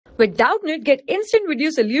With Doubtnut, get instant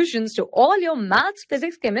video solutions to all your maths,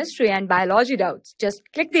 physics, chemistry, and biology doubts. Just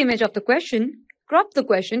click the image of the question, crop the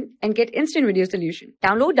question, and get instant video solution.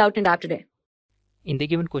 Download Doubtnut app today. In the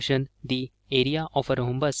given question, the area of a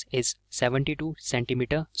rhombus is 72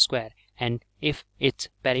 centimeter square, and if its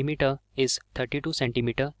perimeter is 32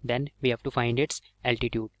 centimeter, then we have to find its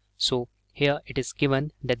altitude. So here it is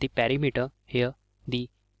given that the perimeter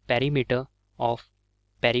of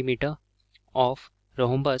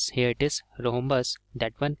rhombus, here it is rhombus,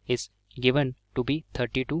 that one is given to be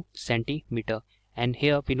 32 centimeter, and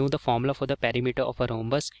here we know the formula for the perimeter of a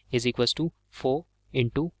rhombus is equals to 4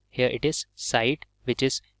 into, here it is side, which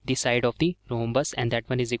is the side of the rhombus, and that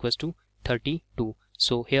one is equals to 32.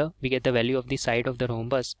 So here we get the value of the side of the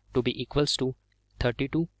rhombus to be equals to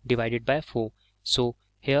 32 divided by 4. So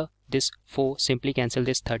here this 4 simply cancel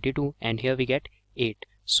this 32, and here we get 8.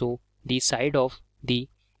 So the side of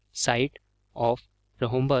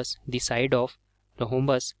rhombus,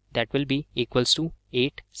 that will be equals to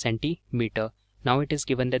 8 centimeter. Now it is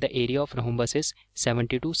given that the area of rhombus is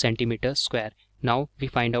 72 centimeter square. Now we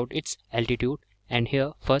find out its altitude, and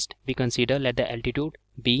here first we consider let the altitude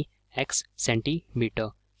be x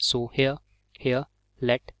centimeter. So here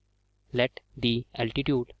let the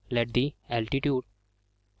altitude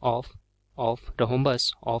of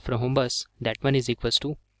rhombus, that one is equals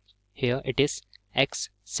to, here it is x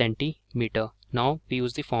centimeter. Now we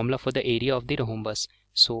use the formula for the area of the rhombus.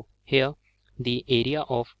 So here the area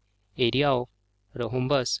of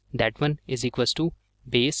rhombus, that one is equals to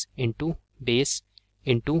base into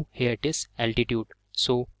here it is altitude.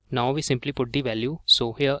 So now we simply put the value.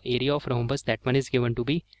 So here area of rhombus, that one is given to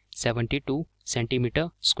be 72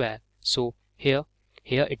 centimeter square. So here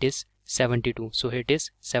it is 72. So here it is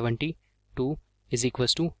 72 is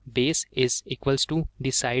equals to base is equals to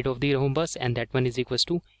the side of the rhombus, and that one is equals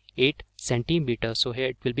to 8 centimeter. So here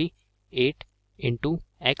it will be 8 into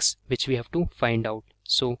x, which we have to find out.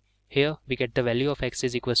 So here we get the value of x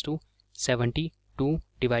is equals to 72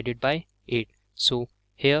 divided by 8. So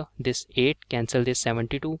here this 8 cancel this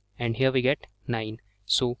 72, and here we get 9.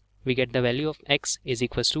 So we get the value of x is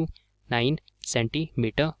equals to 9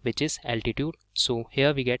 centimeter, which is altitude. So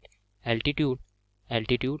here we get altitude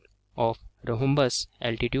of rhombus,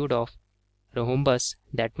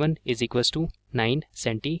 that one is equals to 9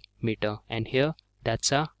 centimeter, and here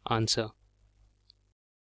that's our answer.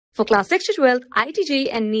 For class 6 to 12, IIT JEE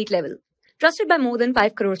and NEET level. Trusted by more than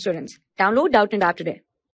 5 crore students. Download Doubtnut app today.